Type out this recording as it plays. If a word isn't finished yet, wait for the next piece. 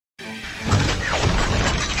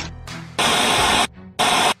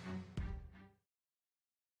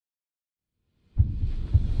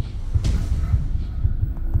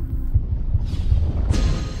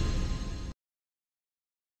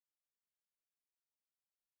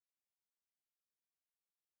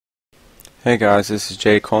Hey guys, this is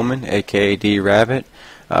Jay Coleman, aka D Rabbit,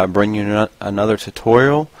 bringing you another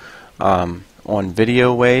tutorial on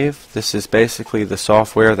Video Wave. This is basically the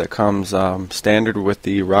software that comes standard with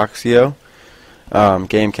the Roxio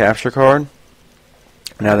game capture card.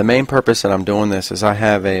 Now the main purpose that I'm doing this is I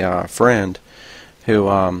have a friend who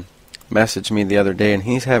messaged me the other day, and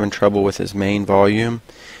he's having trouble with his main volume,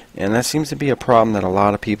 and that seems to be a problem that a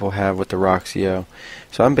lot of people have with the Roxio.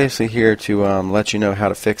 So I'm basically here to let you know how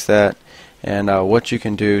to fix that and what you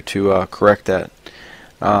can do to correct that.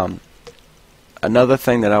 Another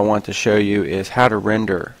thing that I want to show you is how to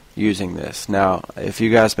render using this. Now, if you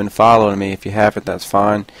guys have been following me, if you haven't, that's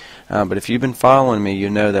fine. But if you've been following me, you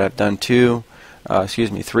know that I've done three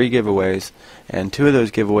giveaways, and two of those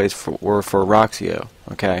giveaways were for Roxio.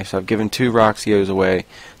 Okay, so I've given 2 Roxios away.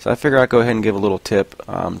 So I figure I'd go ahead and give a little tip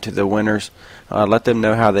to the winners, let them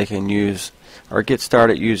know how they can use or get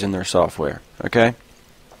started using their software. Okay.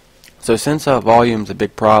 So since volume's a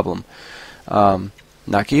big problem,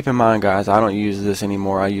 now keep in mind, guys, I don't use this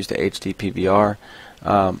anymore. I use the HD PVR,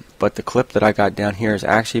 but the clip that I got down here has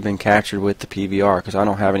actually been captured with the PVR because I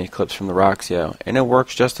don't have any clips from the Roxio, and it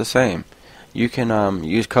works just the same. You can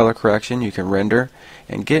use color correction, you can render,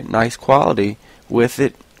 and get nice quality with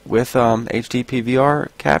it with HD PVR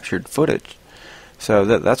captured footage. So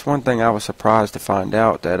that's one thing I was surprised to find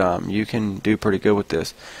out, that you can do pretty good with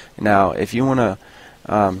this. Now, if you want to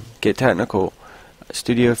get technical,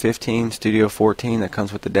 Studio 15, Studio 14 that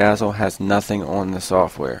comes with the Dazzle has nothing on the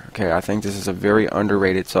software. Okay, I think this is a very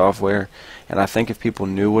underrated software, and I think if people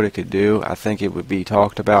knew what it could do, I think it would be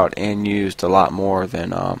talked about and used a lot more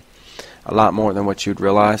than what you'd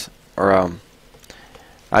realize. Or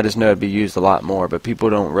I just know it'd be used a lot more, but people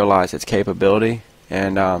don't realize its capability,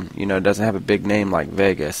 and you know, it doesn't have a big name like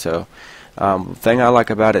Vegas. So the thing I like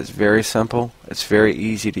about it, it's very simple. It's very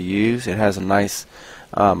easy to use. It has a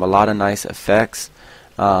lot of nice effects,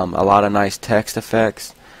 a lot of nice text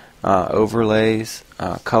effects, overlays,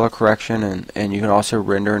 color correction, and you can also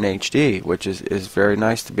render in HD, which is very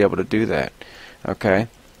nice to be able to do that. Okay.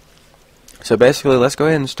 So basically, let's go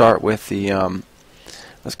ahead and start with the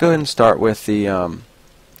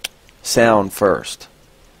sound first.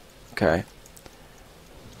 Okay.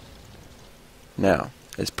 Now,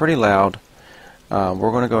 it's pretty loud.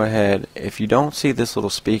 We're going to go ahead. If you don't see this little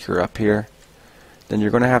speaker up here, then you're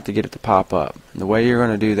going to have to get it to pop up. And the way you're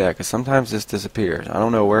going to do that, because sometimes this disappears. I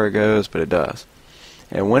don't know where it goes, but it does.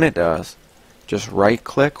 And when it does, just right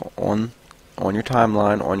click on your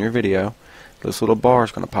timeline, on your video. This little bar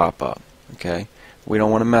is going to pop up. Okay, we don't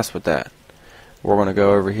want to mess with that. We're going to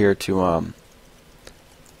go over here to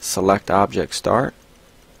select object start,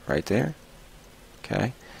 right there.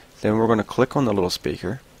 Okay, then we're going to click on the little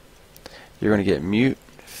speaker. You're going to get mute,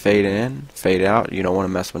 fade in, fade out. You don't want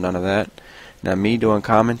to mess with none of that. Now, me doing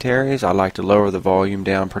commentaries, I like to lower the volume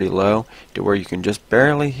down pretty low to where you can just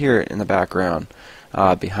barely hear it in the background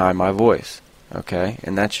behind my voice. Okay,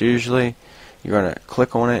 and that's usually, you're going to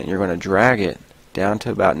click on it and you're going to drag it down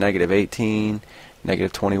to about -18,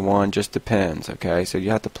 -21, just depends. Okay, so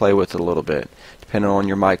you have to play with it a little bit, depending on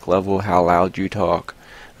your mic level, how loud you talk,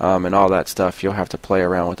 and all that stuff. You'll have to play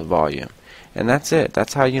around with the volume, and that's it.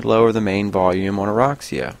 That's how you lower the main volume on a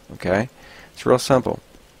Roxio. Okay, it's real simple.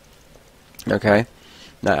 Okay,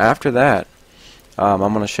 now after that, I'm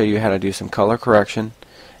going to show you how to do some color correction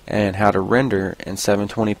and how to render in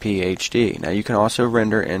 720p HD. Now you can also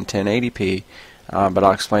render in 1080p. But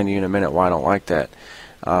I'll explain to you in a minute why I don't like that.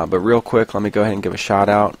 But real quick, let me go ahead and give a shout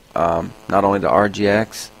out not only to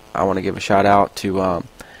RGX, I want to give a shout out to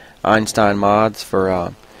Einstein Mods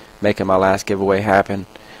for making my last giveaway happen.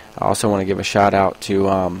 I also want to give a shout out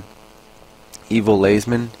to Evil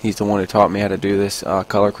Lazeman. He's the one who taught me how to do this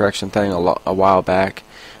color correction thing a while back.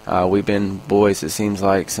 We've been boys, it seems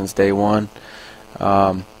like, since day one.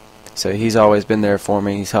 So he's always been there for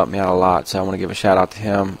me. He's helped me out a lot, so I want to give a shout out to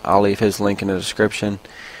him. I'll leave his link in the description,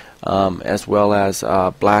 as well as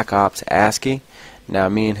Black Ops ASCII. Now,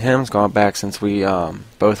 me and him's gone back since we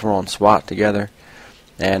both were on SWAT together,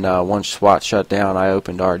 and once SWAT shut down, I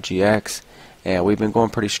opened RGX, and we've been going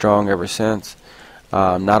pretty strong ever since.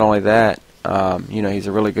 Not only that, you know, he's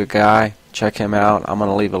a really good guy. Check him out. I'm going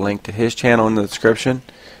to leave a link to his channel in the description.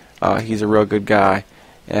 He's a real good guy.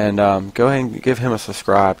 And go ahead and give him a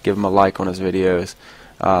subscribe, give him a like on his videos.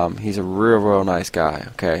 He's a real nice guy.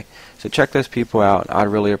 Okay, so check those people out. I'd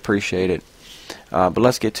really appreciate it. But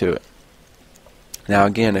let's get to it. Now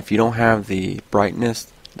again, if you don't have the brightness,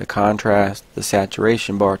 the contrast, the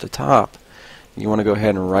saturation bar at the top, you want to go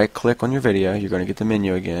ahead and right click on your video. You're going to get the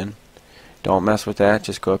menu again. Don't mess with that.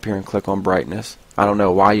 Just go up here and click on brightness. I don't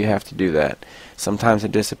know why you have to do that. Sometimes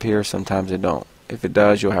it disappears, sometimes it don't. If it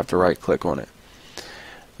does, you'll have to right click on it.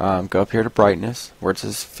 Go up here to brightness where it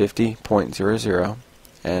says 50.00,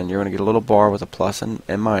 and you're going to get a little bar with a plus and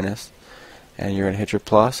minus, and you're going to hit your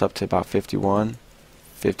plus up to about 51,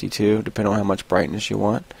 52, depending on how much brightness you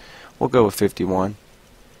want. We'll go with 51.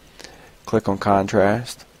 Click on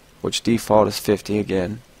contrast, which default is 50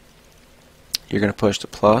 again. You're going to push the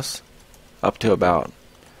plus up to about,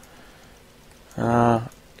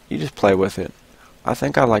 you just play with it. I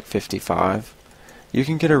think I like 55. You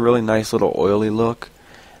can get a really nice little oily look,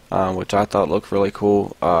 which I thought looked really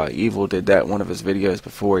cool. Evil did that in one of his videos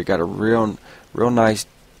before. He got a real nice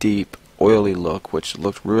deep oily look, which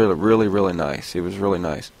looked really nice. It was really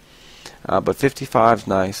nice. But 55 is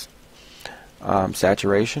nice.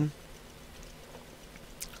 Saturation,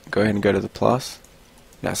 go ahead and go to the plus.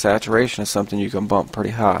 Now saturation is something you can bump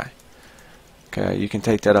pretty high. Okay, you can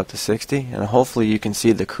take that up to 60, and hopefully you can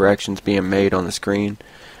see the corrections being made on the screen.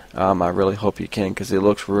 I really hope you can, because it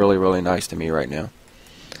looks really nice to me right now.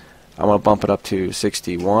 I'm going to bump it up to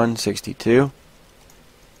 61, 62.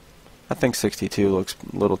 I think 62 looks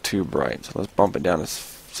a little too bright, so let's bump it down to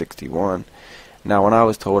 61. Now when I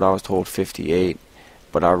was told 58,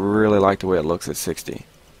 but I really like the way it looks at 60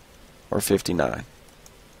 or 59.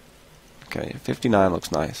 Okay, 59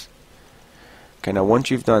 looks nice. Okay, now once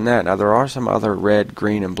you've done that, now there are some other red,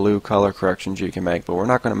 green, and blue color corrections you can make, but we're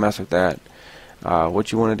not going to mess with that.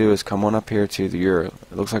 What you want to do is come on up here to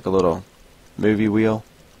it looks like a little movie wheel,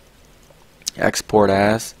 export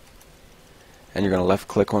as, and you're going to left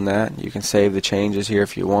click on that. You can save the changes here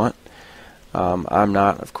if you want. I'm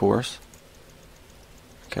not, of course.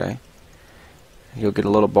 Okay, you'll get a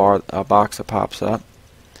little box that pops up.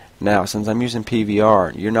 Now, since I'm using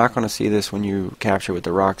PVR, you're not going to see this when you capture with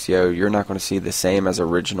the Roxio. You're not going to see the same as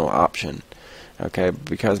original option. Okay,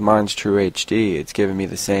 because mine's True HD, it's giving me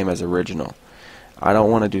the same as original. I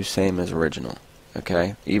don't want to do same as original.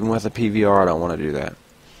 Okay, even with a PVR, I don't want to do that.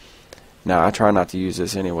 Now, I try not to use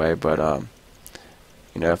this anyway, but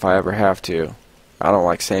you know, if I ever have to, I don't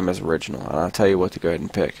like same as original. And I'll tell you what to go ahead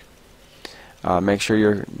and pick. Make sure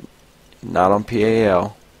you're not on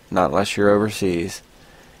PAL, not unless you're overseas.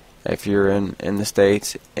 If you're in the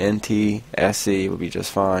States, NTSC would be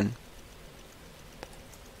just fine.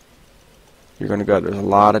 You're going to go, there's a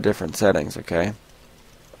lot of different settings, okay?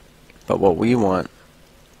 But what we want,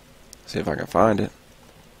 see if I can find it,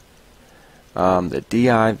 the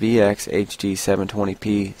DIVX HD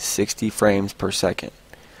 720p 60 frames per second.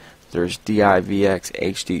 There's DIVX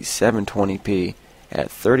HD 720p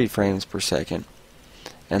at 30 frames per second.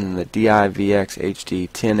 And then the DIVX HD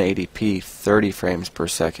 1080p 30 frames per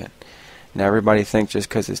second. Now everybody thinks just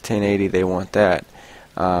because it's 1080 they want that.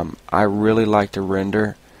 I really like to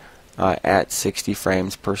render at 60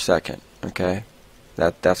 frames per second. Okay,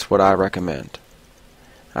 that's what I recommend.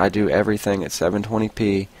 I do everything at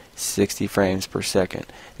 720p 60 frames per second.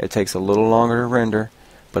 It takes a little longer to render,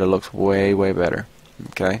 but it looks way better.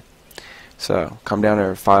 Okay, so come down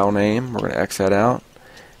to file name. We're going to X that out,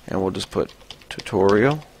 and we'll just put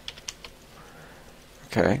tutorial.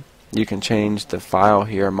 Okay, you can change the file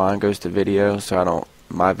here. Mine goes to video, so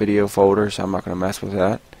my video folder, so I'm not going to mess with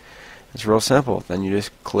that. It's real simple. Then you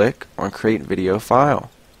just click on create video file.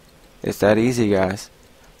 It's that easy, guys.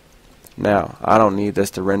 Now, I don't need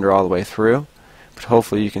this to render all the way through, but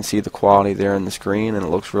hopefully you can see the quality there in the screen, and it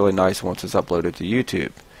looks really nice once it's uploaded to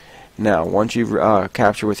YouTube. Now, once you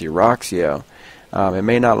capture with your Roxio, it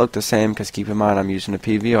may not look the same, because keep in mind I'm using a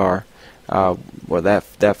PVR. Well,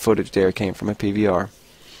 that footage there came from a PVR,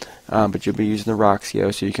 but you'll be using the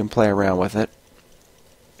Roxio, so you can play around with it.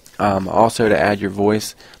 Also, to add your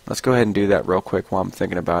voice, let's go ahead and do that real quick while I'm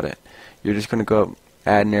thinking about it. You're just going to go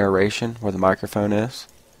add narration where the microphone is,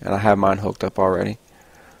 and I have mine hooked up already.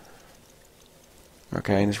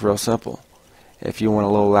 Okay, and it's real simple. If you want a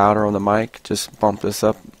little louder on the mic, just bump this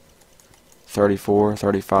up 34,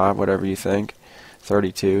 35, whatever you think,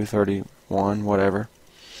 32, 31, whatever.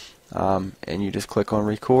 And you just click on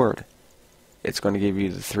record. It's going to give you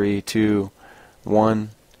the 3, 2, 1,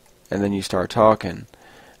 and then you start talking.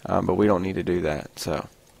 But we don't need to do that. So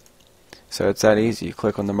it's that easy. You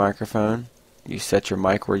click on the microphone, you set your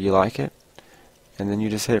mic where you like it, and then you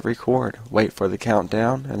just hit record. Wait for the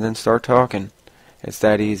countdown, and then start talking. It's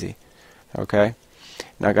that easy. Okay?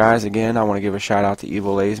 Now, guys, again, I want to give a shout out to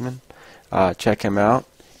Evil Lazeman. Check him out.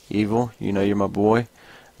 Evil, you know you're my boy.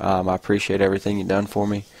 I appreciate everything you've done for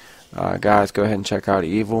me. Guys, go ahead and check out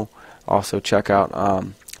Evil. Also check out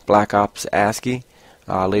Black Ops ASCII.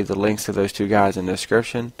 I'll leave the links to those two guys in the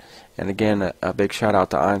description. And again, a big shout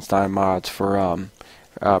out to Einstein Mods for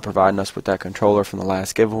providing us with that controller from the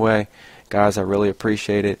last giveaway. Guys, I really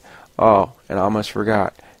appreciate it. Oh, and I almost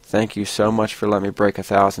forgot. Thank you so much for letting me break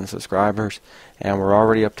 1,000 subscribers, and we're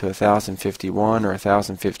already up to 1,051 or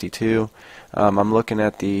 1,052. I'm looking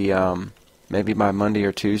at the maybe by Monday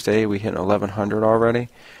or Tuesday we hit 1,100 already.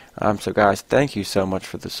 So guys, thank you so much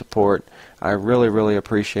for the support. I really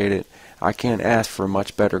appreciate it. I can't ask for a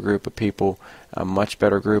much better group of people, a much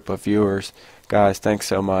better group of viewers. Guys, thanks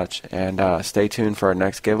so much, and stay tuned for our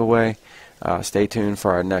next giveaway. Stay tuned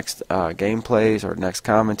for our next gameplays or next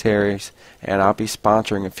commentaries, and I'll be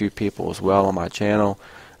sponsoring a few people as well on my channel,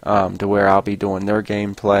 to where I'll be doing their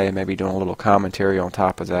gameplay, maybe doing a little commentary on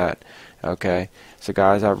top of that. Okay, so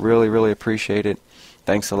guys, I really appreciate it.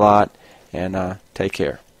 Thanks a lot, and take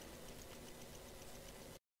care.